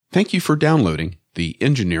Thank you for downloading the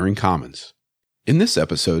Engineering Commons. In this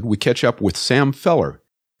episode, we catch up with Sam Feller,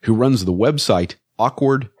 who runs the website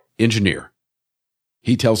Awkward Engineer.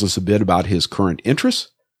 He tells us a bit about his current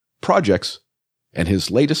interests, projects, and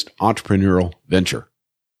his latest entrepreneurial venture.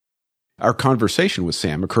 Our conversation with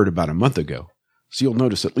Sam occurred about a month ago, so you'll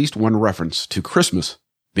notice at least one reference to Christmas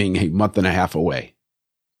being a month and a half away.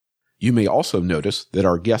 You may also notice that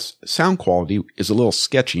our guest's sound quality is a little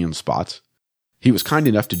sketchy in spots. He was kind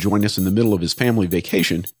enough to join us in the middle of his family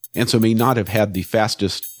vacation, and so may not have had the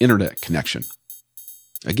fastest internet connection.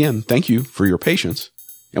 Again, thank you for your patience,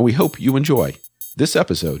 and we hope you enjoy this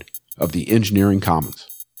episode of the Engineering Commons.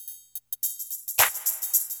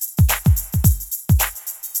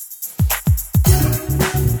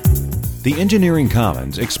 The Engineering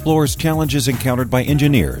Commons explores challenges encountered by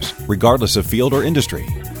engineers, regardless of field or industry.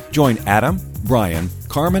 Join Adam, Brian,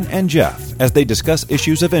 Carmen, and Jeff as they discuss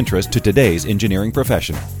issues of interest to today's engineering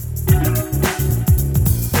professional.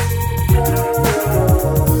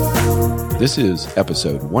 This is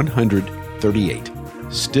episode 138,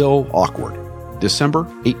 Still Awkward, December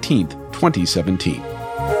 18th, 2017.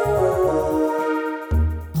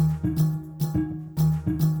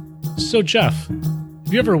 So, Jeff,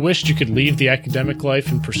 have you ever wished you could leave the academic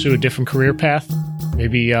life and pursue a different career path?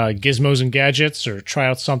 Maybe gizmos and gadgets, or try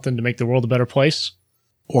out something to make the world a better place?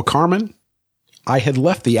 Well, Carmen, I had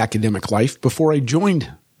left the academic life before I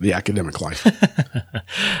joined the academic life.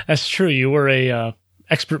 That's true. You were a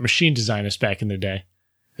expert machine designist back in the day.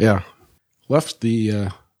 Yeah. Left the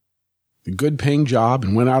good-paying job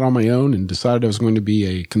and went out on my own and decided I was going to be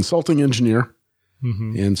a consulting engineer,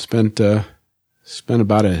 and spent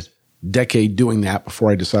about a decade doing that before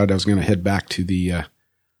I decided I was going to head back to the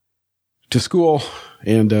to school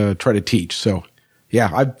and try to teach. So, yeah,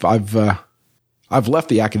 I've left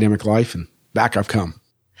the academic life and back I've come.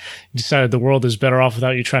 You decided the world is better off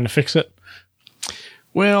without you trying to fix it?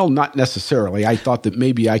 Well, not necessarily. I thought that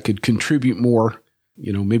maybe I could contribute more,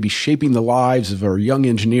 maybe shaping the lives of our young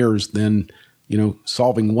engineers than,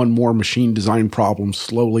 solving one more machine design problem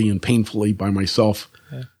slowly and painfully by myself.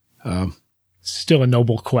 Yeah. Still a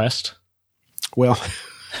noble quest. Well,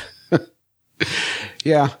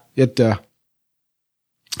 yeah,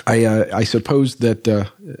 I suppose that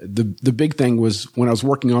the big thing was when I was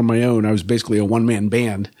working on my own, I was basically a one-man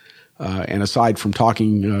band. And aside from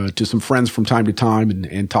talking to some friends from time to time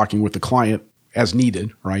and talking with the client as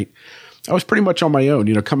needed, right, I was pretty much on my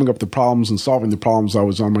own, coming up with the problems and solving the problems. I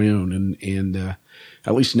was on my own. And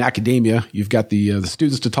at least in academia, you've got the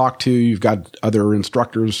students to talk to. You've got other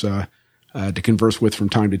instructors to converse with from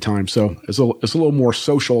time to time. So it's a little more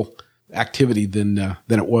social activity than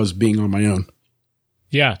it was being on my own.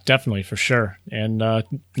 Yeah, definitely, for sure. And,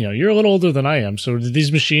 you're a little older than I am. So did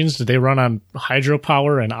these machines, did they run on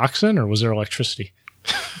hydropower and oxen, or was there electricity?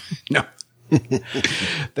 No.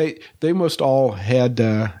 They most all had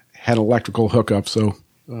electrical hookup. So,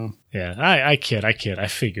 yeah, I kid. I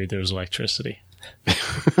figured there was electricity.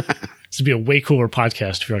 This would be a way cooler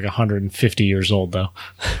podcast if you're like 150 years old, though.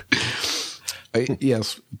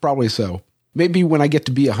 Yes, probably so. Maybe when I get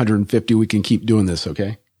to be 150, we can keep doing this,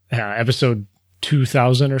 okay? Episode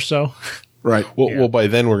 2000 or so. Right. Well, by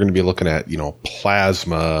then we're going to be looking at,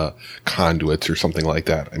 plasma conduits or something like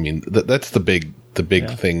that. I mean, that's the big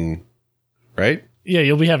thing, right? Yeah,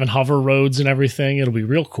 you'll be having hover roads and everything. It'll be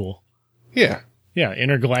real cool. Yeah. Yeah,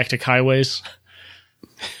 intergalactic highways.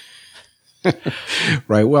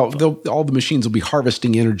 Right. Well, all the machines will be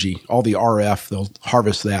harvesting energy. All the RF, they'll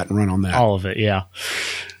harvest that and run on that. All of it, yeah.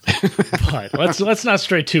 But let's not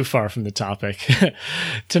stray too far from the topic.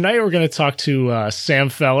 Tonight we're going to talk to Sam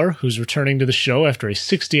Feller, who's returning to the show after a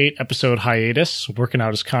 68-episode hiatus. Working out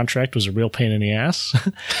his contract was a real pain in the ass.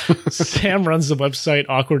 Sam runs the website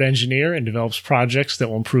Awkward Engineer and develops projects that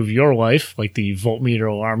will improve your life, like the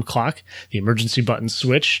voltmeter alarm clock, the emergency button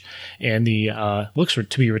switch, and the looks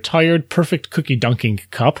to be retired perfect cookie dunking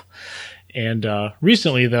cup. And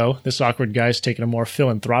recently, though, this awkward guy's taken a more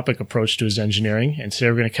philanthropic approach to his engineering, and today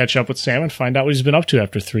we're going to catch up with Sam and find out what he's been up to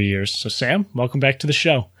after 3 years. So, Sam, welcome back to the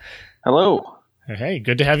show. Hello. Hey,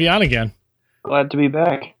 good to have you on again. Glad to be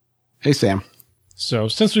back. Hey, Sam. So,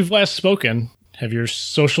 since we've last spoken, have your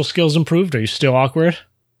social skills improved? Are you still awkward?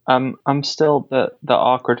 I'm still the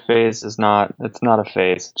awkward phase it's not a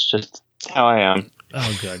phase. It's just how I am.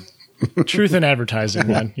 Oh, good. Truth in advertising,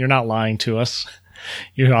 man. You're not lying to us.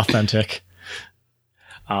 You're authentic.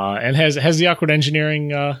 And has the Awkward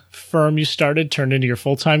Engineering firm you started turned into your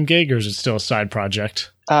full-time gig, or is it still a side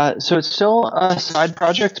project? So it's still a side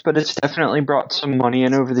project, but it's definitely brought some money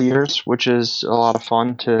in over the years, which is a lot of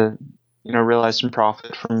fun to, realize some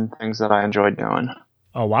profit from things that I enjoyed doing.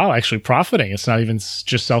 Oh, wow. Actually profiting. It's not even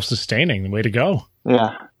just self-sustaining. Way to go.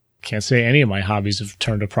 Yeah. Can't say any of my hobbies have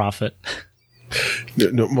turned a profit.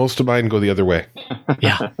 No, most of mine go the other way.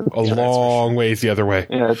 Yeah. A long ways the other way.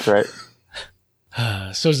 Yeah, that's right.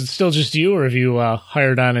 So is it still just you, or have you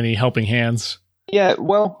hired on any helping hands? Yeah,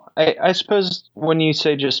 well, I suppose when you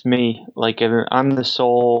say just me, like I'm the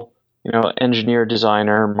sole, engineer,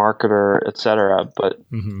 designer, marketer, etc. But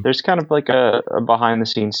there's kind of like a behind the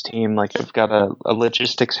scenes team. Like I've got a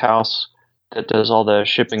logistics house that does all the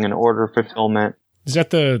shipping and order fulfillment. Is that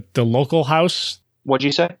the local house? What'd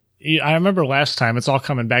you say? I remember last time. It's all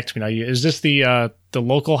coming back to me now. Is this the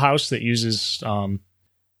local house that uses?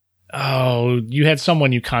 You had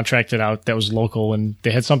someone you contracted out that was local, and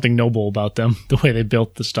they had something noble about them, the way they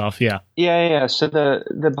built the stuff. Yeah. Yeah. So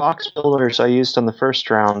the box builders I used on the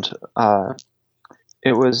first round,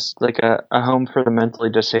 it was like a home for the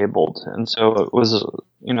mentally disabled, and so it was,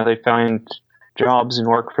 they find jobs and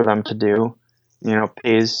work for them to do,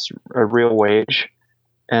 pays a real wage.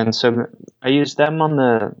 And so I used them on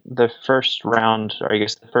the first round, or I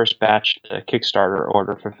guess the first batch, the Kickstarter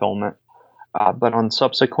order fulfillment. But on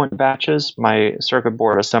subsequent batches, my circuit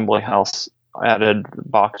board assembly house added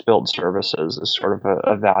box build services as sort of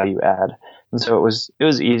a value add. And so it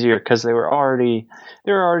was easier because they were already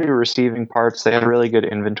receiving parts. They had a really good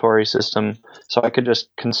inventory system, so I could just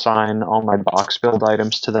consign all my box build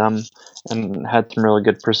items to them, and had some really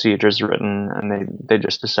good procedures written, and they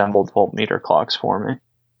just assembled voltmeter clocks for me.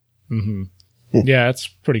 Mm-hmm. Yeah, it's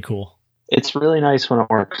pretty cool. It's really nice when it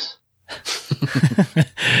works.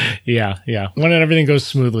 Yeah. When everything goes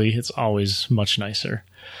smoothly, it's always much nicer.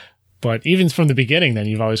 But even from the beginning, then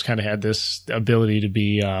you've always kind of had this ability to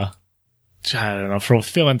be,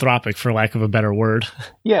 philanthropic, for lack of a better word.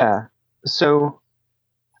 Yeah. So,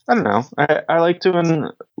 I don't know. I like doing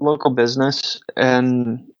local business,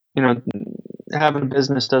 and, having a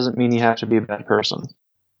business doesn't mean you have to be a bad person.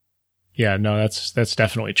 Yeah, no, that's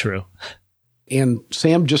definitely true. And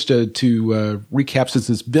Sam, just to recap, since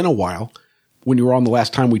it's been a while, when you were on the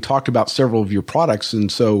last time, we talked about several of your products.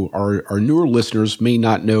 And so our newer listeners may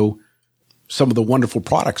not know some of the wonderful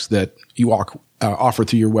products that you offer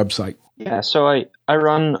through your website. Yeah, so I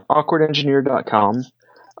run awkwardengineer.com,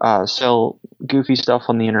 sell goofy stuff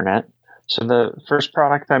on the internet. So the first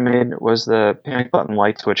product I made was the panic button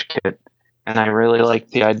light switch kit. And I really like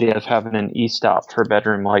the idea of having an e-stop for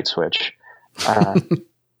bedroom light switch.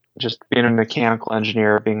 Just being a mechanical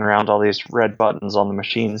engineer, being around all these red buttons on the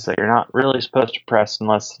machines that you're not really supposed to press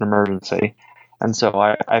unless it's an emergency. And so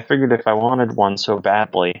I figured if I wanted one so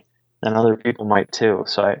badly, then other people might too.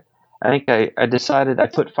 So I think I decided I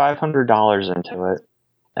put $500 into it,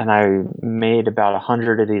 and I made about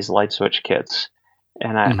 100 of these light switch kits.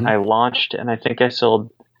 And I launched, and I think I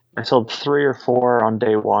sold 3 or 4 on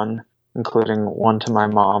day one, including one to my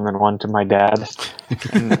mom and one to my dad.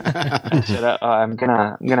 And I said, I'm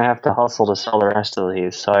gonna have to hustle to sell the rest of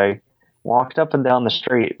these. So I walked up and down the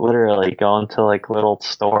street, literally going to like little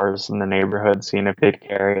stores in the neighborhood, seeing if they'd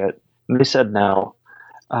carry it. And they said no.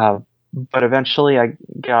 But eventually I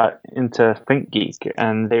got into ThinkGeek,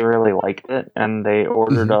 and they really liked it, and they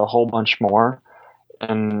ordered a whole bunch more.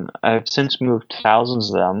 And I've since moved thousands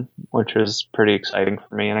of them, which was pretty exciting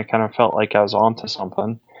for me. And I kind of felt like I was onto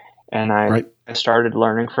something. And I started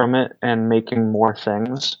learning from it and making more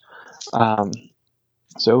things.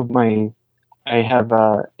 So I have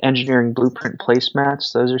engineering blueprint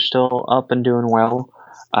placemats. Those are still up and doing well.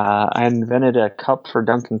 I invented a cup for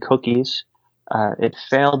Dunkin' cookies. It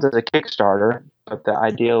failed as a Kickstarter, but the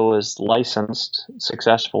idea was licensed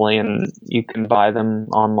successfully, and you can buy them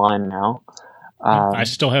online now. I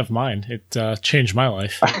still have mine. It changed my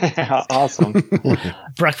life. Awesome.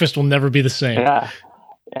 Breakfast will never be the same. Yeah.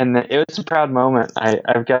 And it was a proud moment.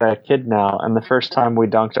 I've got a kid now, and the first time we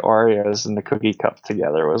dunked Oreos in the cookie cup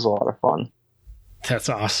together was a lot of fun. That's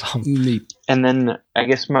awesome. Neat. And then I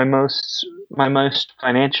guess my most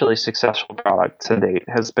financially successful product to date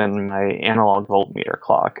has been my analog voltmeter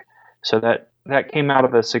clock. So that came out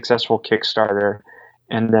of a successful Kickstarter,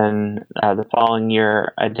 and then the following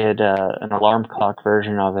year I did an alarm clock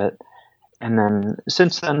version of it. And then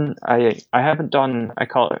since then I haven't done, I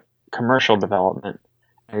call it commercial development.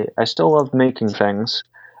 I still love making things,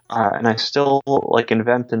 and I still like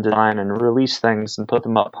invent and design and release things and put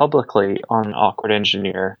them up publicly on Awkward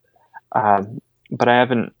Engineer. But I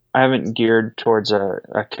haven't geared towards a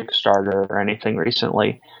Kickstarter or anything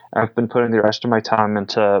recently. I've been putting the rest of my time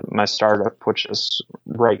into my startup, which is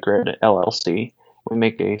RightGrid LLC. We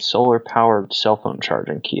make a solar-powered cell phone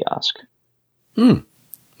charging kiosk.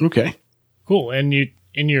 Okay. Cool. And you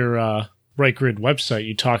in your RightGrid website,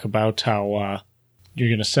 you talk about how you're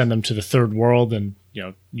going to send them to the third world, and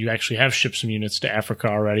you actually have shipped some units to Africa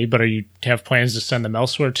already, but have plans to send them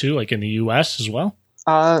elsewhere too, like in the U.S. as well?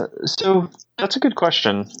 So that's a good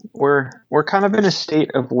question. We're kind of in a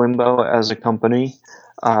state of limbo as a company.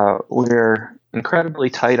 We're incredibly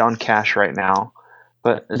tight on cash right now,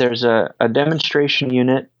 but there's a demonstration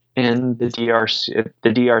unit in the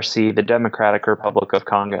DRC, the Democratic Republic of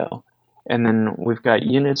Congo. And then we've got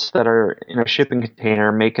units that are in a shipping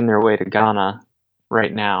container making their way to Ghana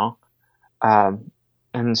right now.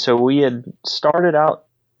 And so we had started out,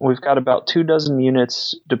 we've got about 24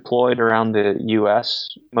 units deployed around the U.S.,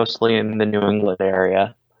 mostly in the New England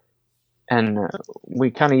area. And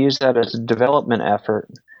we kind of use that as a development effort,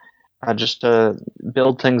 just to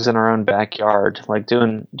build things in our own backyard. Like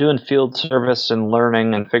doing field service and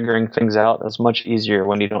learning and figuring things out is much easier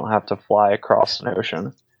when you don't have to fly across an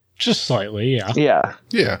ocean. Just slightly, yeah. Yeah.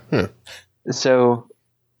 Yeah. So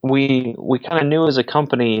we kind of knew as a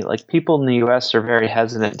company, like people in the U.S. are very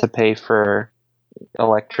hesitant to pay for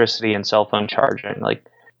electricity and cell phone charging. Like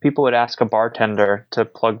people would ask a bartender to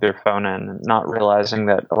plug their phone in, not realizing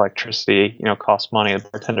that electricity, costs money. The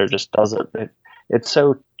bartender just does it. It's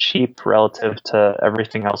so cheap relative to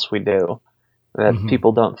everything else we do that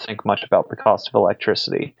people don't think much about the cost of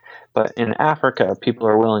electricity. But in Africa, people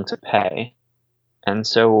are willing to pay. And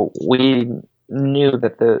so we knew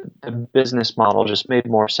that the business model just made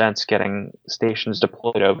more sense getting stations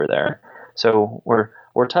deployed over there. So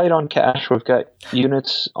we're tight on cash. We've got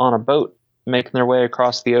units on a boat making their way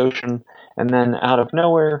across the ocean. And then out of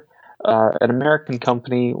nowhere, an American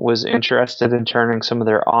company was interested in turning some of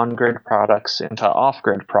their on-grid products into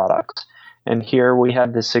off-grid products. And here we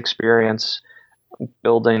had this experience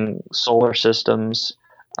building solar systems,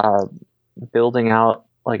 building out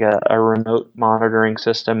like a remote monitoring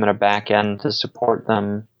system and a back end to support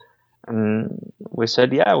them. And we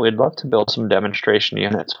said, yeah, we'd love to build some demonstration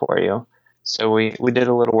units for you. So we did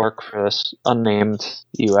a little work for this unnamed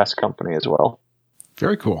U.S. company as well.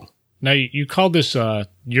 Very cool. Now, you called this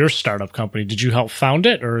your startup company. Did you help found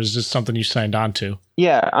it, or is this something you signed on to?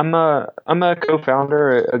 Yeah, I'm a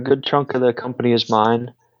co-founder. A good chunk of the company is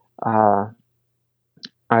mine. I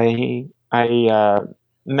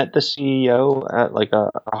met the CEO at like a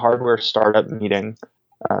hardware startup meeting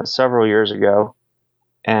several years ago,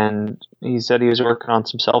 and he said he was working on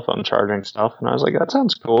some cell phone charging stuff, and I was like, that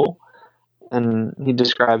sounds cool. And he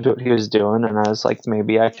described what he was doing, and I was like,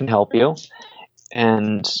 maybe I can help you.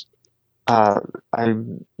 And I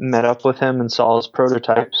met up with him and saw his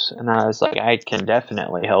prototypes, and I was like, I can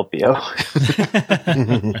definitely help you.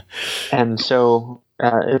 And so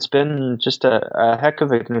it's been just a heck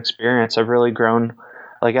of an experience. I've really grown.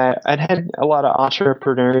 Like I'd had a lot of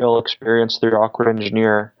entrepreneurial experience through Awkward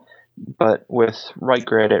Engineer, but with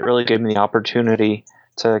RightGrid, it really gave me the opportunity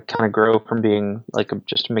to kind of grow from being like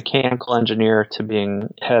just a mechanical engineer to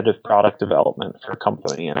being head of product development for a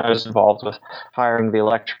company. And I was involved with hiring the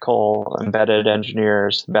electrical embedded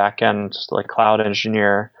engineers, the back end, like cloud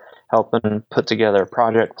engineer, helping put together a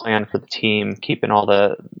project plan for the team, keeping all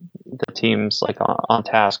the teams like on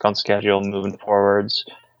task, on schedule, moving forwards.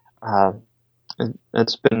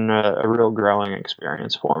 It's been a real growing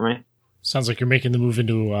experience for me. Sounds like you're making the move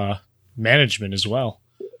into management as well.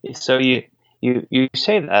 So you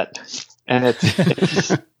say that, and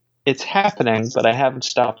it's happening, but I haven't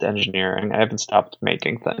stopped engineering. I haven't stopped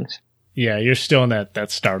making things. Yeah, you're still in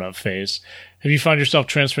that startup phase. Have you found yourself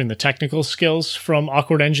transferring the technical skills from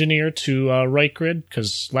Awkward Engineer to RightGrid?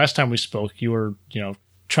 Because last time we spoke, you were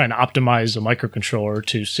trying to optimize a microcontroller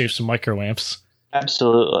to save some microamps.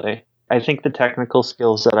 Absolutely. I think the technical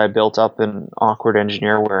skills that I built up in Awkward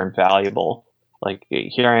Engineer were invaluable. Like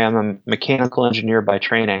here I am a mechanical engineer by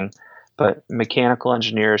training, but mechanical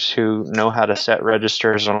engineers who know how to set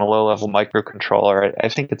registers on a low-level microcontroller, I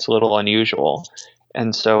think it's a little unusual.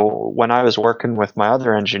 And so when I was working with my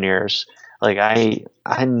other engineers, like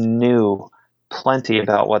I knew plenty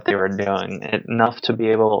about what they were doing, enough to be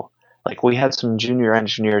able, like we had some junior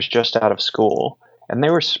engineers just out of school, and they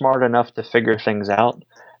were smart enough to figure things out,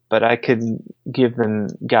 but I could give them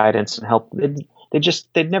guidance and help.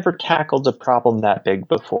 They'd never tackled a problem that big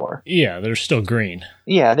before. Yeah, they're still green.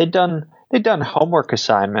 Yeah, they'd done homework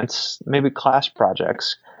assignments, maybe class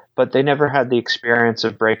projects, but they never had the experience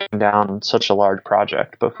of breaking down such a large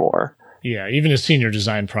project before. Yeah, even a senior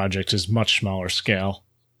design project is much smaller scale.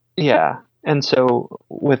 Yeah, and so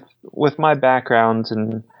with my background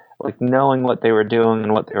and like knowing what they were doing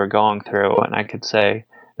and what they were going through, and I could say,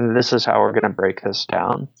 this is how we're going to break this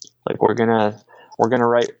down. Like we're gonna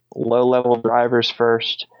write low-level drivers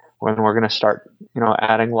first, when we're going to start,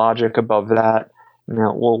 adding logic above that.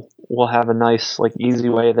 We'll have a nice, like, easy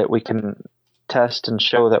way that we can test and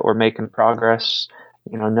show that we're making progress.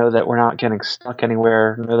 Know that we're not getting stuck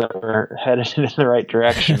anywhere. Know that we're headed in the right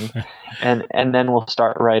direction, and then we'll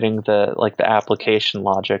start writing the application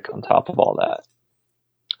logic on top of all that.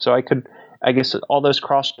 So I guess all those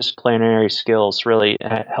cross-disciplinary skills really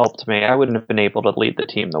helped me. I wouldn't have been able to lead the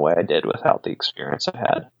team the way I did without the experience I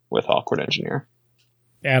had with Awkward Engineer.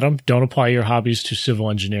 Adam, don't apply your hobbies to civil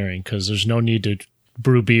engineering because there's no need to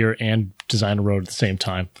brew beer and design a road at the same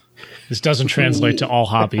time. This doesn't translate to all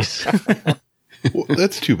hobbies. Well,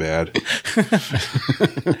 that's too bad.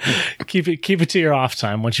 Keep it to your off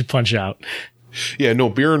time once you punch out. Yeah, no,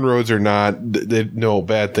 beer and roads are no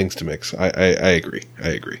bad things to mix. I agree.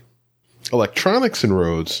 Electronics and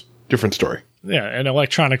roads, different story. Yeah, and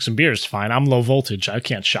electronics and beer is fine. I'm low voltage. I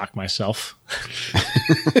can't shock myself.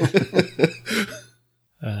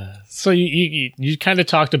 So you kind of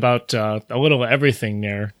talked about a little of everything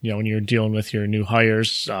there, when you're dealing with your new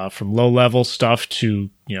hires, from low level stuff to,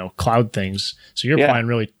 cloud things. So you're applying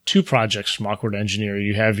really two projects from Awkward Engineer.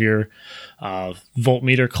 You have your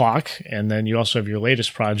voltmeter clock, and then you also have your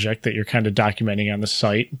latest project that you're kind of documenting on the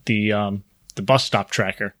site, the bus stop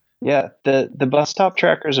tracker. Yeah, the bus stop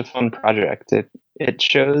tracker is a fun project. It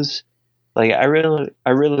shows, I really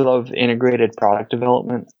love integrated product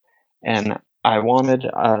development, and I wanted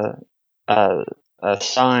a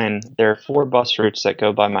sign. There are 4 bus routes that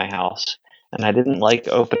go by my house, and I didn't like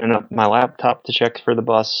opening up my laptop to check for the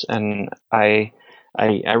bus, and I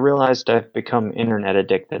realized I've become internet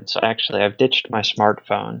addicted. So actually, I've ditched my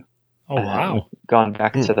smartphone. Oh wow! Gone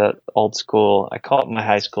back to the old school. I call it my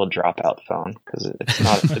high school dropout phone because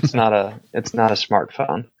it's not a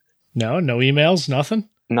smartphone. No emails, nothing.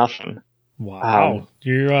 Nothing. Wow,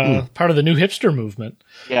 you're part of the new hipster movement.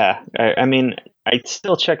 Yeah, I mean, I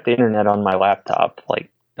still check the internet on my laptop.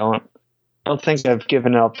 Don't think I've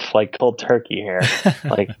given up cold turkey here.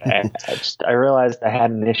 I realized I had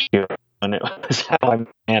an issue and it was how I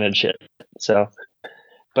manage it. So,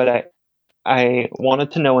 but I wanted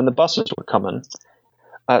to know when the buses were coming.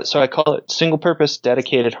 So I call it single-purpose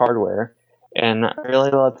dedicated hardware. And I really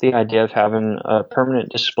love the idea of having a permanent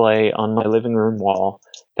display on my living room wall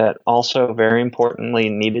that also, very importantly,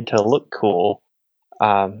 needed to look cool.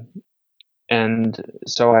 And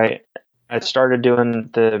so I started doing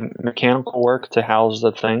the mechanical work to house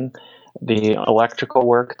the thing, the electrical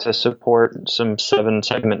work to support some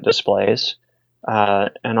 7-segment displays,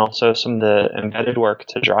 and also some of the embedded work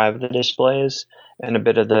to drive the displays, and a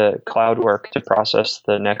bit of the cloud work to process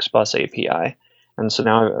the NextBus API. And so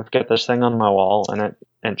now I've got this thing on my wall, and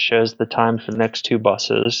it shows the time for the next 2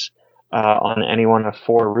 buses on any one of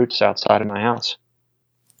 4 routes outside of my house.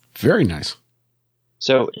 Very nice.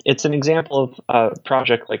 So it's an example of a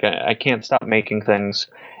project I can't stop making things.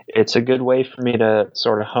 It's a good way for me to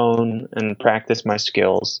sort of hone and practice my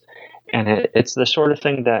skills. And it's the sort of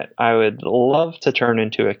thing that I would love to turn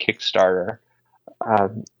into a Kickstarter.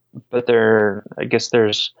 But I guess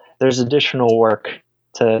there's additional work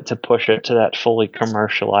to push it to that fully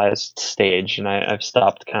commercialized stage, and I've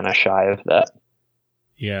stopped kind of shy of that.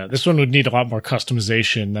 Yeah, this one would need a lot more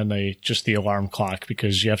customization than just the alarm clock,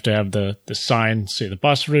 because you have to have the sign say the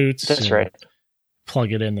bus routes. That's right.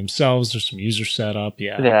 Plug it in themselves. There's some user setup.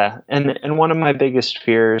 Yeah. Yeah, and one of my biggest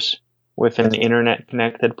fears with an internet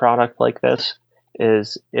connected product like this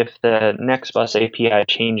is if the NextBus API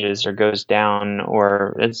changes or goes down,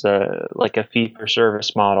 or it's a fee for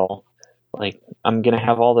service model. I'm going to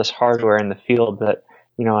have all this hardware in the field that,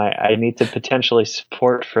 I need to potentially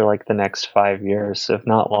support for the next 5 years, if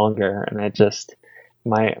not longer. And I just,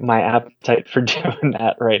 my appetite for doing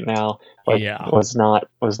that right now was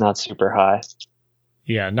not super high.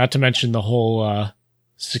 Yeah. Not to mention the whole,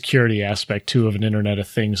 security aspect too of an Internet of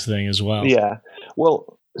Things thing as well. Yeah.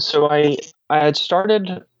 Well, so I had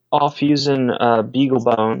started off using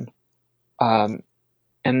BeagleBone, and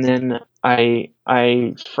then I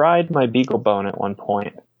fried my BeagleBone at one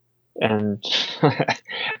point, and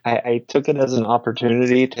I took it as an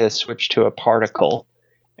opportunity to switch to a Particle.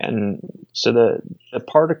 And so the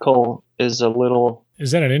Particle is a little...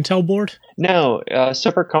 Is that an Intel board? No, a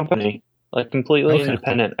separate company, completely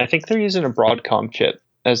independent. I think they're using a Broadcom chip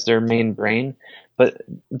as their main brain, but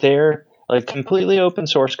they're completely open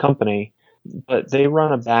source company, but they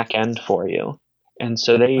run a back end for you. And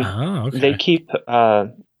so they keep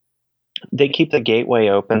the gateway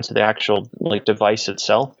open to the actual device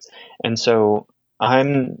itself. And so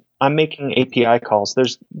I'm making API calls.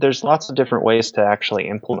 There's lots of different ways to actually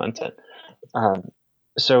implement it.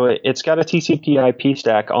 So it's got a TCP/IP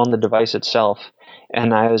stack on the device itself.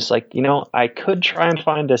 And I was I could try and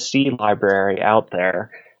find a C library out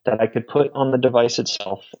there that I could put on the device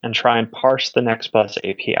itself and try and parse the NextBus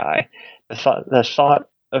API. The thought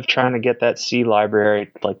of trying to get that C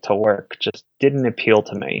library to work just didn't appeal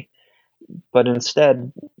to me. But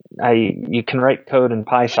instead, you can write code in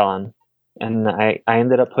Python, and I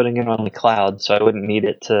ended up putting it on the cloud, so I wouldn't need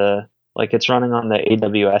it to it's running on the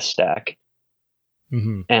AWS stack.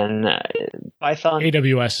 Mm-hmm. And Python.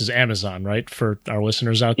 AWS is Amazon, right? For our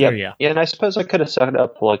listeners out there, yeah. Yeah, and I suppose I could have set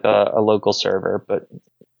up a local server, but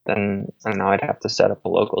then I don't know, I'd have to set up a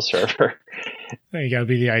local server. You got to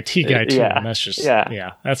be the IT guy too, and that's just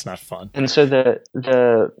that's not fun. And so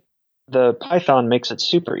the Python makes it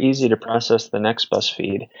super easy to process the NextBus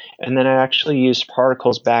feed, and then I actually use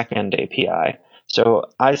Particle's backend API. So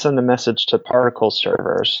I send a message to Particle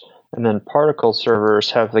servers, and then Particle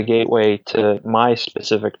servers have the gateway to my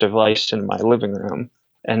specific device in my living room,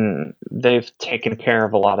 and they've taken care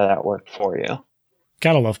of a lot of that work for you.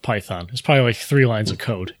 Gotta love Python. It's probably 3 lines of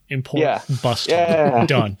code. Import, bust,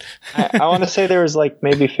 done. I want to say there was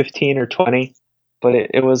maybe 15 or 20, but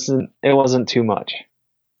it wasn't too much.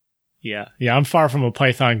 Yeah. I'm far from a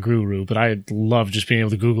Python guru, but I love just being able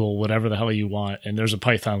to Google whatever the hell you want, and there's a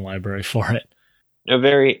Python library for it.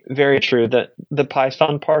 Very, very true. The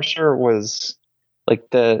Python parser was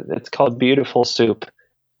it's called Beautiful Soup,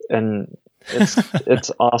 and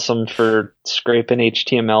it's awesome for scraping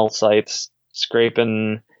HTML sites,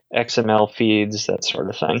 scraping XML feeds, that sort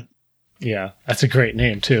of thing. Yeah, that's a great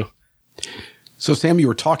name too. So, Sam, you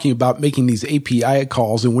were talking about making these API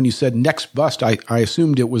calls, and when you said NextBus, I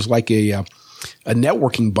assumed it was like a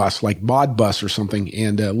networking bus, like Modbus or something,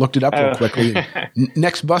 and looked it up real quickly.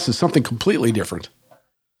 NextBus is something completely different.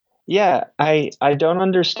 Yeah, I don't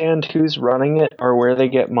understand who's running it or where they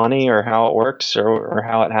get money or how it works or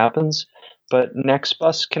how it happens, but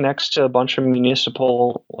NextBus connects to a bunch of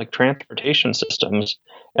municipal transportation systems,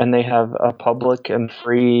 and they have a public and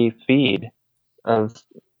free feed of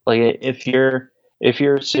if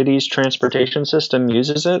your city's transportation system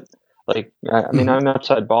uses it. I'm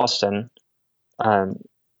outside Boston,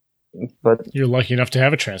 but you're lucky enough to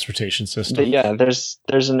have a transportation system. Yeah, there's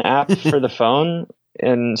an app for the phone,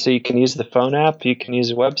 and so you can use the phone app, you can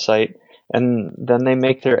use a website, and then they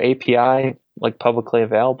make their API publicly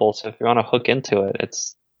available. So if you want to hook into it,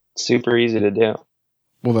 it's super easy to do.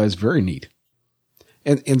 Well, that's very neat.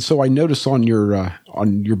 And so I notice on your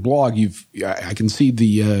blog, I can see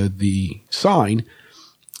the sign,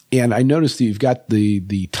 and I noticed that you've got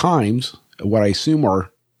the times, what I assume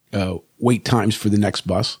are wait times for the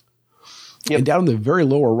NextBus. Yep. And down in the very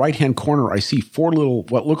lower right-hand corner, I see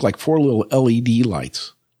what look like four little LED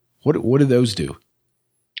lights. What do those do?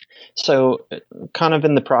 So, kind of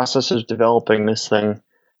in the process of developing this thing,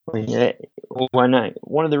 one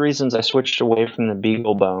of the reasons I switched away from the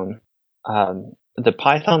BeagleBone, the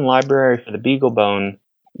Python library for the BeagleBone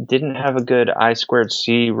didn't have a good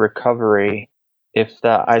I2C recovery if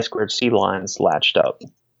the I2C lines latched up.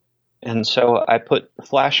 And so I put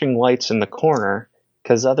flashing lights in the corner,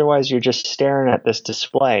 because otherwise you're just staring at this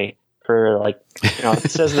display for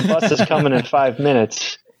it says the bus is coming in 5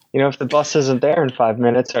 minutes. If the bus isn't there in 5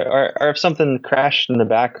 minutes, or if something crashed in the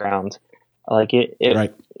background,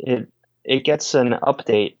 it gets an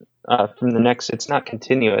update from the next. It's not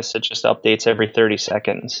continuous; it just updates every 30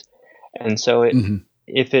 seconds. And so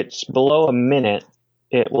if it's below a minute,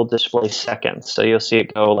 it will display seconds. So you'll see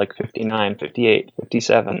it go 59, 58,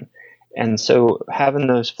 57. And so having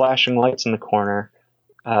those flashing lights in the corner,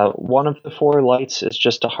 one of the 4 lights is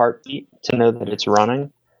just a heartbeat to know that it's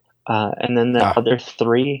running. And then the other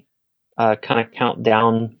 3 kind of count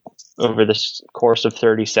down over the course of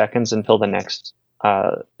 30 seconds until the next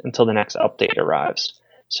update arrives.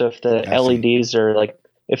 So if the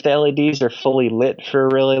LEDs are fully lit for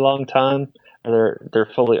a really long time, or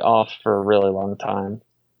they're fully off for a really long time,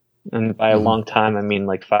 and by a long time I mean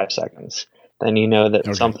 5 seconds, then you know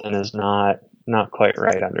that something is not quite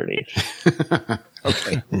right underneath.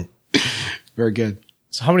 Okay. Very good.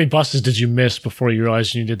 So how many buses did you miss before you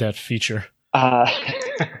realized you needed that feature? So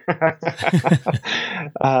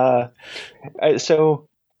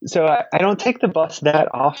I don't take the bus that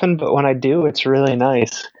often, but when I do, it's really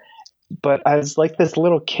nice. But I was like this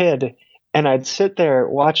little kid, and I'd sit there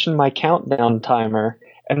watching my countdown timer,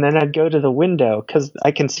 and then I'd go to the window because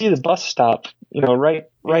I can see the bus stop, right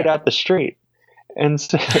out the street. And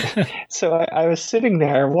so I was sitting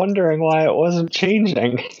there wondering why it wasn't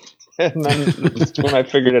changing. And then that's when I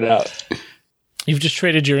figured it out. You've just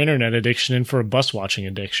traded your internet addiction in for a bus watching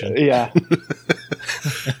addiction. Yeah.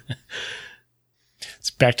 It's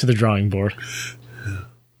back to the drawing board.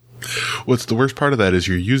 What's the worst part of that is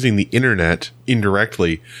you're using the internet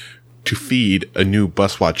indirectly to feed a new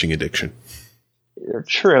bus watching addiction.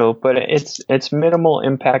 True, but it's minimal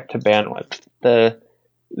impact to bandwidth.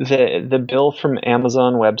 The bill from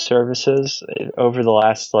Amazon Web Services over the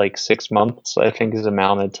last like 6 months, I think, has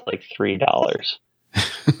amounted to like $3.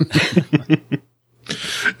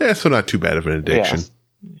 Yeah, so not too bad of an addiction.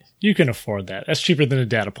 Yeah. You can afford that. That's cheaper than a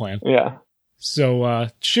data plan. Yeah. So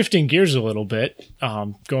shifting gears a little bit,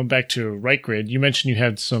 going back to RightGrid, you mentioned you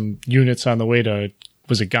had some units on the way to,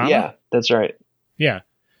 was it Ghana? Yeah, that's right. Yeah.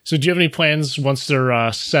 So do you have any plans once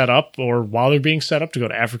they're set up or while they're being set up to go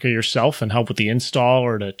to Africa yourself and help with the install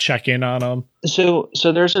or to check in on them? So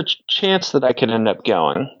there's a chance that I could end up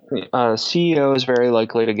going. CEO is very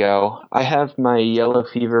likely to go. I have my yellow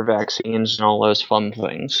fever vaccines and all those fun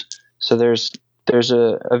things. So there's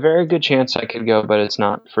a very good chance I could go, but it's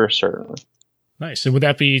not for certain. Nice. And would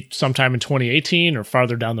that be sometime in 2018 or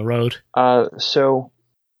farther down the road? So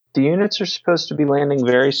the units are supposed to be landing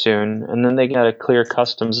very soon, and then they got to clear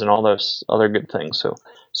customs and all those other good things.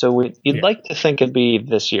 So you'd like to think it'd be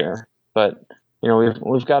this year, but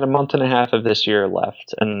we've got a month and a half of this year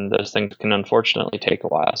left, and those things can unfortunately take a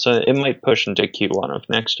while. So it might push into Q1 of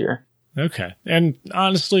next year. Okay. And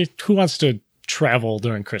honestly, who wants to travel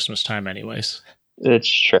during Christmas time anyways? It's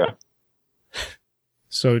true.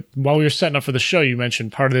 So while we were setting up for the show, you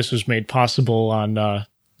mentioned part of this was made possible on,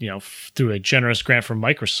 through a generous grant from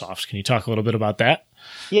Microsoft. Can you talk a little bit about that?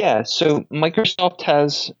 Yeah. So Microsoft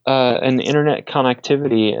has an internet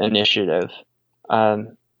connectivity initiative.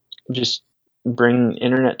 Just bring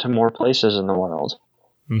internet to more places in the world.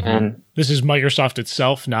 Mm-hmm. And this is Microsoft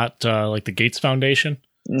itself, not like the Gates Foundation?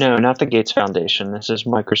 No, not the Gates Foundation. This is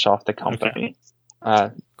Microsoft, the company.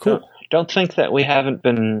 Okay. Cool. Don't think that we haven't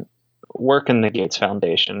been working the Gates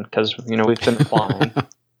Foundation because, we've been flying.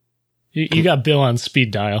 You got Bill on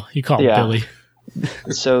speed dial. You call him Billy.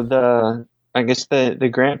 So I guess the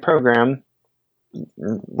grant program,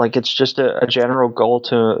 like it's just a general goal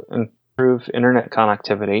to improve internet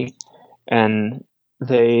connectivity. And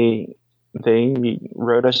they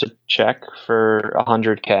wrote us a check for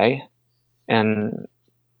 $100K, and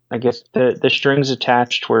I guess the strings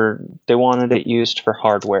attached were they wanted it used for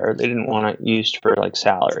hardware. They didn't want it used for like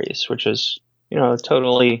salaries, which is a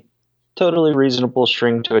totally reasonable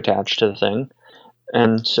string to attach to the thing.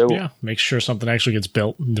 And so make sure something actually gets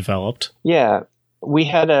built and developed. Yeah, we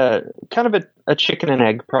had a kind of a chicken and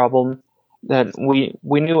egg problem that we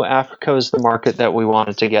knew Africa was the market that we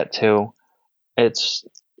wanted to get to. It's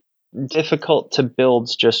difficult to build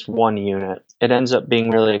just one unit. It ends up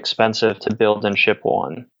being really expensive to build and ship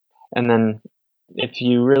one. And then if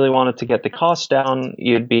you really wanted to get the cost down,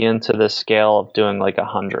 you'd be into the scale of doing like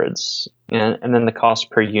hundreds. And then the cost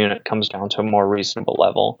per unit comes down to a more reasonable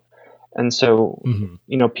level. And so,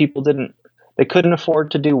 people couldn't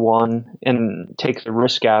afford to do one and take the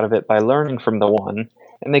risk out of it by learning from the one.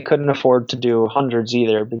 And they couldn't afford to do hundreds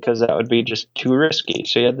either because that would be just too risky.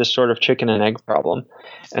 So you had this sort of chicken and egg problem.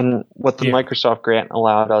 And what the Microsoft grant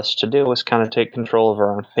allowed us to do was kind of take control of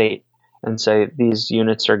our own fate and say, these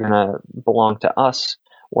units are going to belong to us.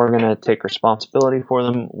 We're going to take responsibility for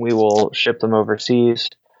them. We will ship them overseas.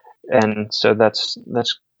 And so that's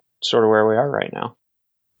sort of where we are right now.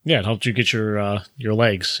 Yeah, it helped you get your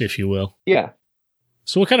legs, if you will. Yeah.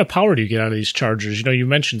 So what kind of power do you get out of these chargers? You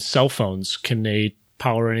mentioned cell phones. Can they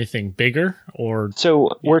power anything bigger? Or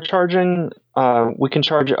we're charging, we can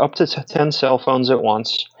charge up to 10 cell phones at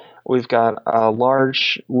once. We've got a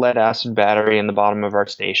large lead acid battery in the bottom of our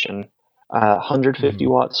station, 150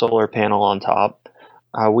 watt solar panel on top.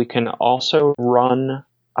 We can also run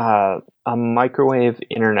a microwave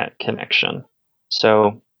internet connection.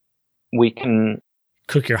 So we can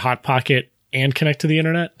cook your Hot Pocket and connect to the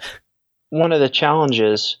internet. One of the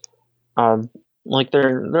challenges, like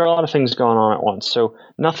there are a lot of things going on at once. So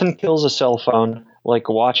nothing kills a cell phone like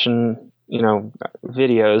watching,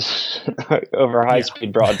 videos over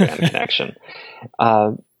high-speed broadband connection.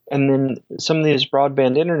 And then some of these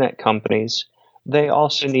broadband internet companies, they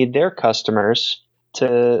also need their customers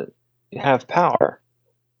to have power.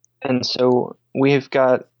 And so we've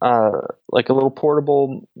got like a little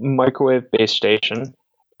portable microwave base station,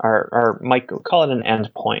 call it an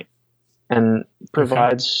endpoint, and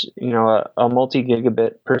provides a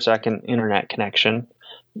multi-gigabit per second internet connection,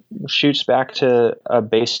 shoots back to a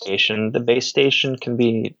base station. The base station can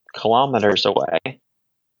be kilometers away.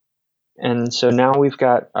 And so now we've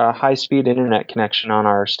got a high-speed internet connection on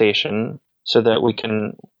our station so that we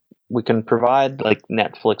can provide like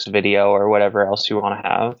Netflix video or whatever else you want to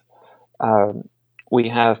have. We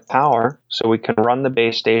have power, so we can run the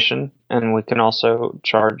base station, and we can also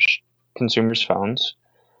charge consumers' phones.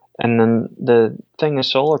 And then the thing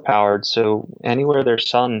is solar powered, so anywhere there's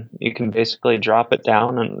sun, you can basically drop it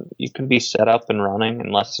down and you can be set up and running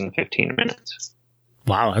in less than 15 minutes.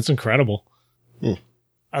 Wow, that's incredible.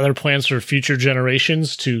 Are there plans for future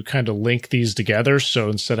generations to kind of link these together? So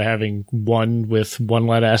instead of having one with one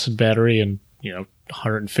lead acid battery and,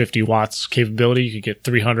 150 watts capability, you could get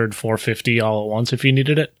 300, 450 all at once if you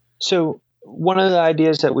needed it? So one of the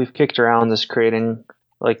ideas that we've kicked around is creating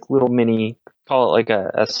like little mini, call it like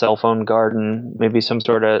a cell phone garden, maybe some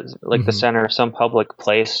sort of like the center of some public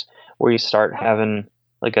place where you start having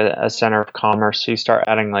like a center of commerce. So you start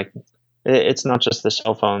adding like, it's not just the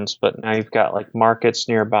cell phones, but now you've got like markets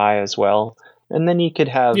nearby as well. And then you could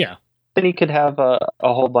have, a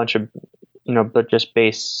whole bunch of, but just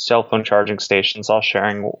base cell phone charging stations all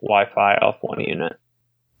sharing Wi-Fi off one unit.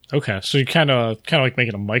 Okay. So you kind of like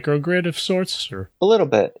making a microgrid of sorts, or a little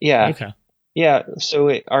bit. Yeah. Okay. Yeah.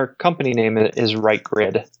 So our company name is Wright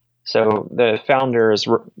Grid. So the founder is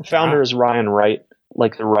Ryan Wright,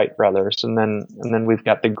 like the Wright brothers. And then we've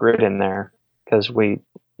got the grid in there because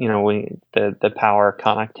the power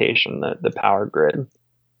connectation, the power grid.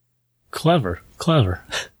 Clever.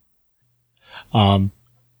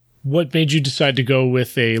 What made you decide to go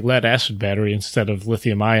with a lead acid battery instead of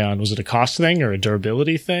lithium ion? Was it a cost thing or a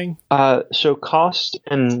durability thing? So cost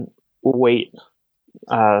and weight,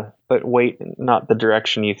 but weight not the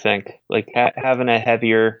direction you think. Like having a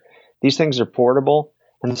heavier, these things are portable,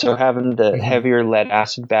 and so having the heavier lead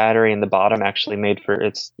acid battery in the bottom actually made for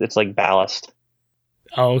it's like ballast.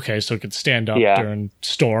 Oh, okay. So it could stand up during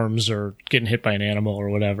storms or getting hit by an animal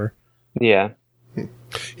or whatever. Yeah.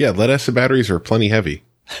 Yeah, lead acid batteries are plenty heavy.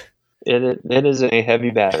 It is a heavy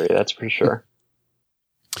battery, that's for sure.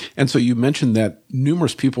 And so you mentioned that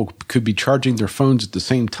numerous people could be charging their phones at the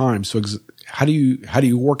same time. So how do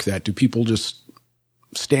you work that? Do people just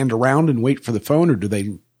stand around and wait for the phone, or do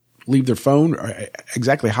they leave their phone? Or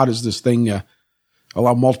exactly how does this thing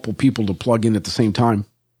allow multiple people to plug in at the same time?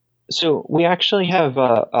 So we actually have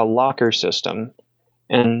a locker system.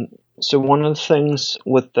 And so one of the things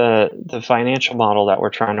with the financial model that we're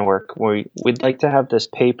trying to work, we'd like to have this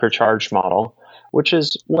pay per charge model, which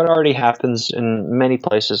is what already happens in many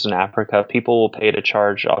places in Africa. People will pay to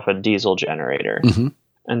charge off a diesel generator.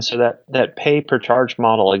 And so that pay per charge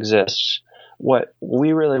model exists. What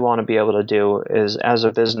we really want to be able to do is, as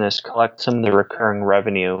a business, collect some of the recurring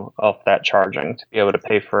revenue of that charging to be able to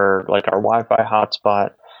pay for like our Wi-Fi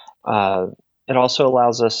hotspot. It also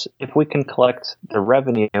allows us, if we can collect the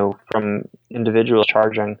revenue from individual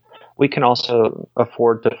charging, we can also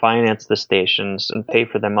afford to finance the stations and pay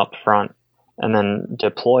for them up front and then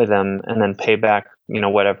deploy them and then pay back,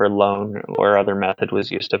 whatever loan or other method was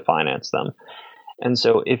used to finance them. And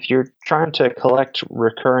so if you're trying to collect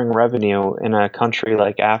recurring revenue in a country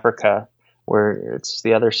like Africa, where it's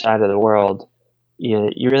the other side of the world,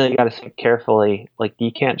 you really got to think carefully. Like,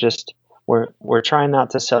 you can't just... We're trying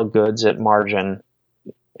not to sell goods at margin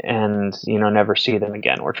and never see them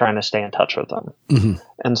again. We're trying to stay in touch with them.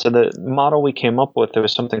 And so the model we came up with, there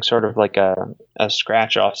was something sort of like a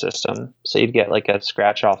scratch off system. So you'd get like a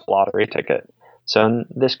scratch off lottery ticket. So in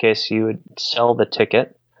this case, you would sell the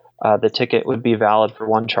ticket. The ticket would be valid for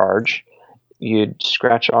one charge. You'd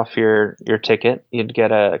scratch off your ticket. You'd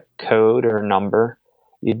get a code or a number.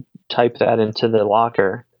 You'd type that into the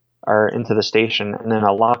locker or into the station, and then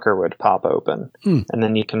a locker would pop open. And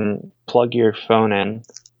then you can plug your phone in,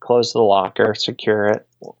 close the locker, secure it,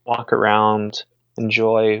 walk around,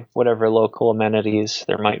 enjoy whatever local amenities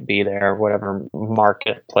there might be there, whatever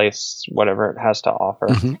marketplace, whatever it has to offer.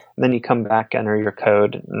 And then you come back, enter your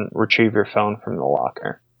code, and retrieve your phone from the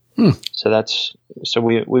locker. So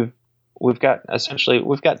we've got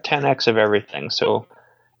 10x of everything. So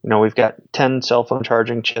we've got 10 cell phone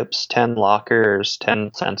charging chips, 10 lockers, 10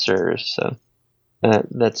 sensors. So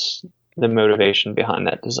that's the motivation behind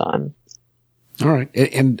that design. All right.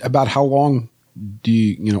 And about how long do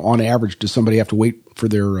you, on average, does somebody have to wait for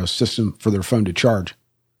their system, for their phone to charge?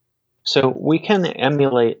 So we can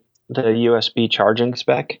emulate the USB charging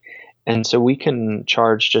spec. And so we can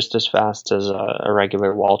charge just as fast as a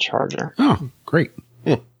regular wall charger. Oh, great.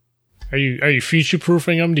 Are you future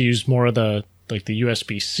proofing them to use more of the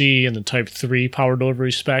USB-C and the Type 3 power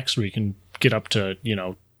delivery specs where you can get up to,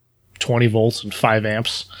 20 volts and 5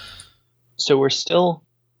 amps? So we're still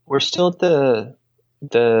at the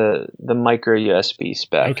micro USB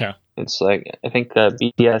spec. Okay. It's like, I think the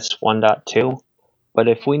BTS 1.2, but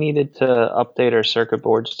if we needed to update our circuit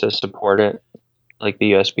boards to support it, like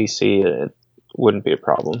the USB-C, it wouldn't be a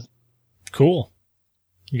problem. Cool.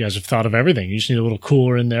 You guys have thought of everything. You just need a little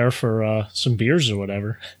cooler in there for some beers or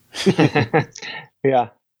whatever. Yeah.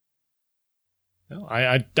 Well,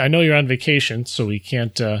 I know you're on vacation, so we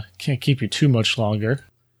can't keep you too much longer.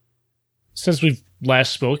 Since we've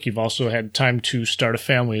last spoke, you've also had time to start a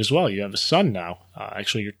family as well. You have a son now.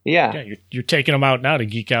 Actually, you're taking him out now to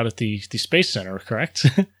geek out at the Space Center, correct?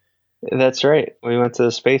 That's right. We went to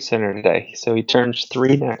the Space Center today, so he turns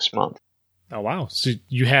 3 next month. Oh, wow. So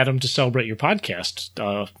you had him to celebrate your podcast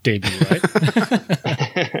debut,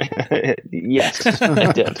 right? Yes,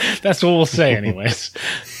 I did. That's what we'll say anyways.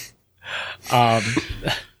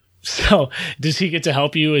 So does he get to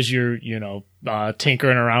help you as you're,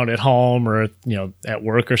 tinkering around at home or, at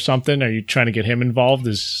work or something? Are you trying to get him involved?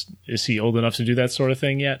 Is he old enough to do that sort of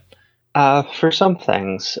thing yet? For some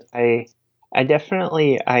things, I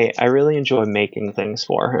definitely, I really enjoy making things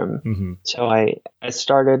for him. Mm-hmm. So I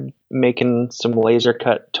started making some laser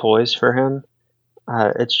cut toys for him.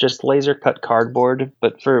 It's just laser cut cardboard,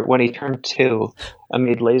 but for when he turned 2, I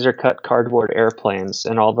made laser cut cardboard airplanes,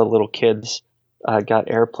 and all the little kids got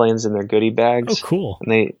airplanes in their goodie bags. Oh, cool.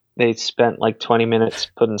 And they spent like 20 minutes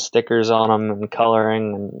putting stickers on them and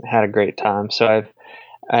coloring and had a great time. So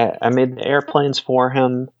I made the airplanes for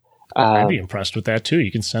him. I'd be impressed with that too.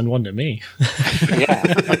 You can send one to me.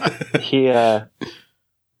 Yeah.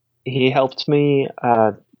 He helped me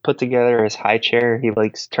put together his high chair. He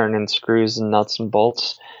likes turning screws and nuts and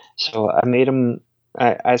bolts. So I made him,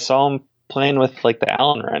 I saw him playing with like the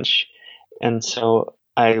Allen wrench. And so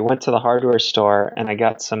I went to the hardware store and I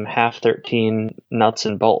got some 1/2-13 nuts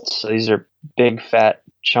and bolts. So these are big, fat,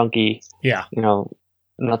 chunky,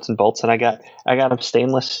 nuts and bolts. And I got them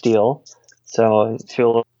stainless steel. So I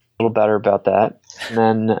feel a little better about that. And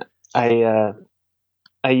then I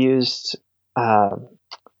used, my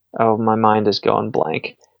mind is going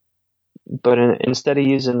blank. But instead of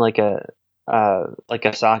using like a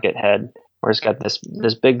socket head, where it's got this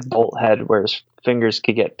big bolt head where his fingers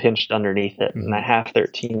could get pinched underneath it, and a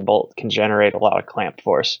 1/13 bolt can generate a lot of clamp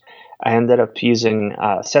force, I ended up using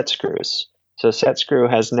set screws. So set screw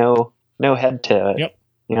has no head to it. Yep.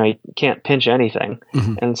 You can't pinch anything.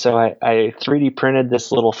 Mm-hmm. And so I 3D printed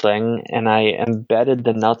this little thing, and I embedded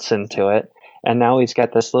the nuts into it. And now he's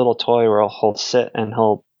got this little toy where he'll sit and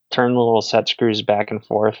he'll turn the little set screws back and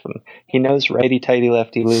forth. And he knows righty-tighty,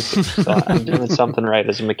 lefty-loosey. So I'm doing something right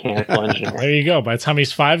as a mechanical engineer. There you go. By the time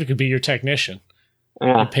he's 5, it could be your technician.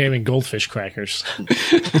 Yeah. And pay him in goldfish crackers.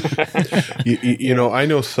 I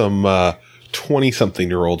know some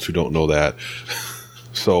 20-something-year-olds who don't know that.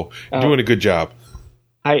 So you're doing a good job.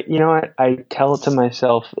 I tell it to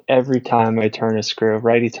myself every time I turn a screw,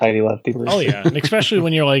 righty-tighty, lefty-loosey. Oh yeah, and especially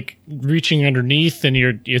when you're like reaching underneath and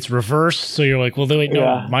it's reversed, so you're like, well, wait,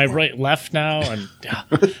 no, my right, left now, and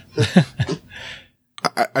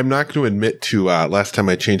I'm not going to admit to last time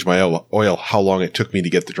I changed my oil how long it took me to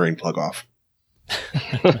get the drain plug off.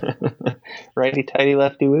 Righty-tighty,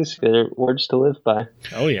 lefty-loosey. They're words to live by.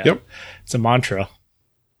 Oh yeah, yep. It's a mantra.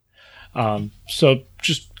 So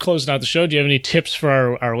just closing out the show, do you have any tips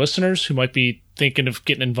for our listeners who might be thinking of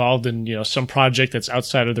getting involved in, some project that's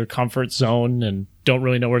outside of their comfort zone and don't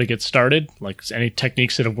really know where to get started? Like any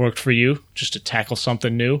techniques that have worked for you just to tackle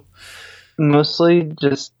something new? Mostly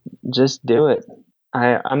just do it.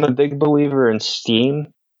 I'm a big believer in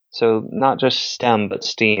STEAM. So not just STEM, but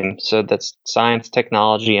STEAM. So that's science,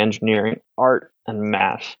 technology, engineering, art, and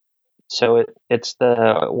math. So it's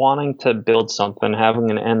the wanting to build something,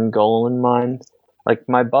 having an end goal in mind. Like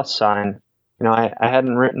my bus sign, I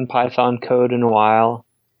hadn't written Python code in a while.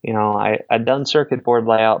 I'd done circuit board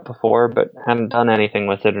layout before, but hadn't done anything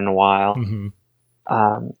with it in a while.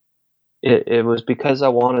 Mm-hmm. It was because I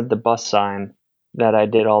wanted the bus sign that I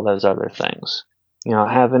did all those other things.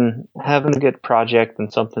 Having a good project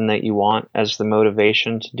and something that you want as the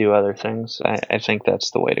motivation to do other things, I think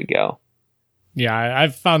that's the way to go. Yeah,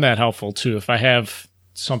 I've found that helpful too. If I have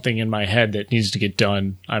something in my head that needs to get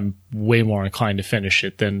done, I'm way more inclined to finish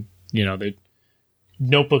it than, the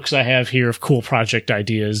notebooks I have here of cool project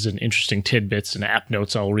ideas and interesting tidbits and app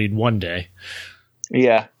notes I'll read one day.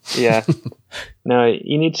 Yeah. No,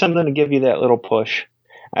 you need something to give you that little push.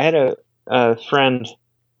 I had a friend,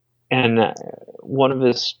 and one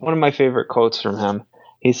of my favorite quotes from him,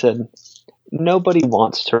 he said, "Nobody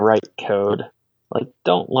wants to write code. Like,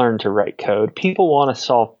 don't learn to write code. People want to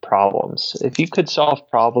solve problems. If you could solve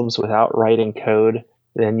problems without writing code,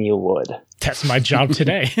 then you would." That's my job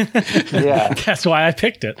today. Yeah. That's why I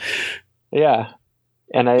picked it. Yeah.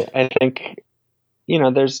 And I think,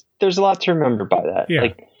 there's a lot to remember by that. Yeah.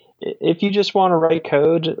 Like, if you just want to write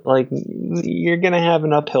code, like, you're going to have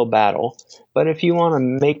an uphill battle. But if you want to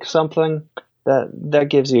make something, that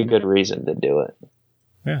gives you a good reason to do it.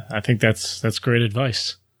 Yeah, I think that's great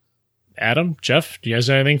advice. Adam, Jeff, do you guys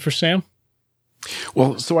have anything for Sam?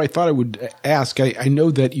 Well, so I thought I would ask, I know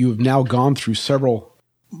that you have now gone through several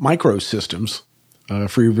microsystems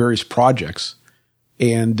for your various projects.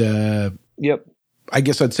 And Yep. I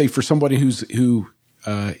guess I'd say for somebody who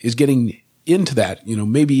is getting into that,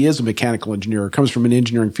 maybe is a mechanical engineer or comes from an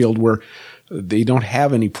engineering field where they don't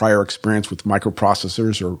have any prior experience with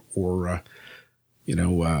microprocessors or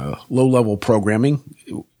low-level programming.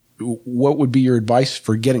 What would be your advice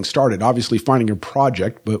for getting started? Obviously finding a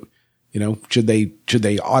project, but should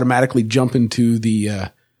they automatically jump into the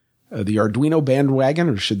Arduino bandwagon,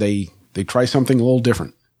 or should they try something a little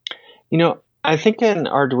different? I think an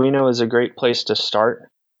Arduino is a great place to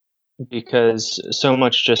start because so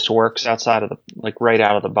much just works outside of right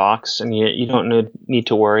out of the box, and you don't need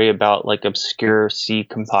to worry about obscure C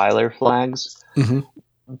compiler flags. Mm-hmm.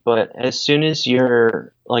 But as soon as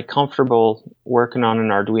you're comfortable working on an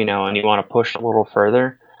Arduino and you want to push a little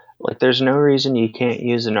further, there's no reason you can't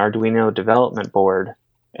use an Arduino development board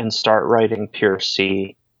and start writing pure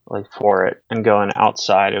C for it and going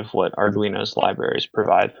outside of what Arduino's libraries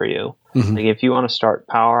provide for you. Mm-hmm. If you want to start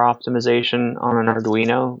power optimization on an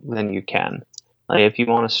Arduino, then you can. If you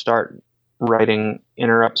want to start writing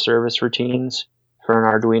interrupt service routines for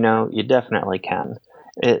an Arduino, you definitely can.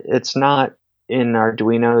 It's not in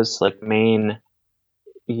Arduino's main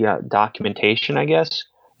documentation, I guess.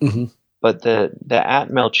 Mm-hmm. But the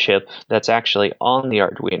Atmel chip that's actually on the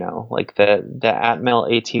Arduino, the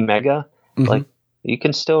Atmel AT Mega, mm-hmm. You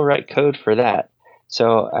can still write code for that.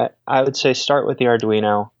 So I would say start with the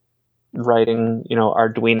Arduino, writing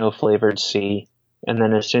Arduino flavored C, and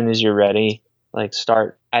then as soon as you're ready, I'd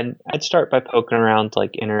start by poking around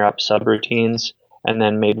interrupt subroutines, and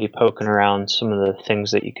then maybe poking around some of the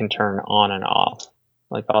things that you can turn on and off,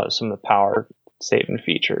 some of the power saving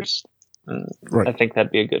features. Right. I think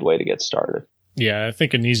that'd be a good way to get started. Yeah, I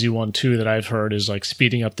think an easy one too that I've heard is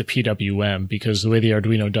speeding up the PWM, because the way the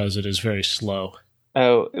Arduino does it is very slow.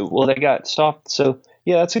 Oh, well, they got soft. So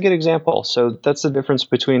yeah, that's a good example. So that's the difference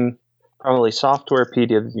between probably software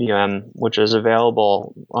PWM, which is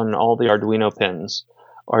available on all the Arduino pins,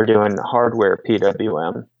 or doing hardware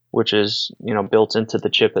PWM, which is, built into the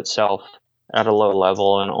chip itself at a low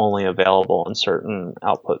level and only available in certain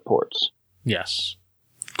output ports. Yes.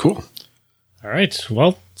 Cool. All right.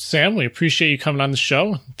 Well, Sam, we appreciate you coming on the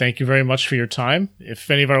show. Thank you very much for your time.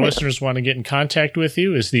 If any of our listeners want to get in contact with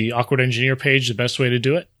you, is the Awkward Engineer page the best way to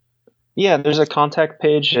do it? Yeah, there's a contact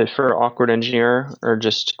page for Awkward Engineer, or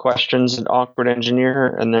just questions at Awkward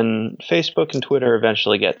Engineer, and then Facebook and Twitter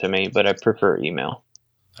eventually get to me, but I prefer email.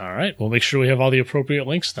 All right. We'll make sure we have all the appropriate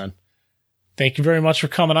links then. Thank you very much for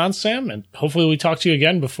coming on, Sam, and hopefully we talk to you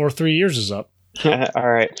again before 3 years is up. All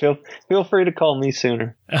right. Feel free to call me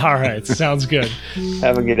sooner. All right. Sounds good.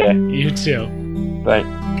 Have a good day. You too. Bye.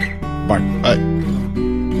 Bye. Bye.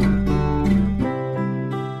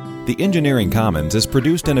 The Engineering Commons is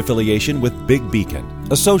produced in affiliation with Big Beacon,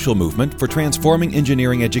 a social movement for transforming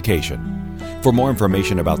engineering education. For more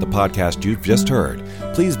information about the podcast you've just heard,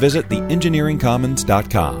 please visit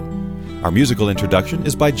theengineeringcommons.com. Our musical introduction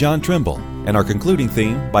is by John Trimble, and our concluding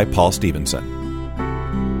theme by Paul Stevenson.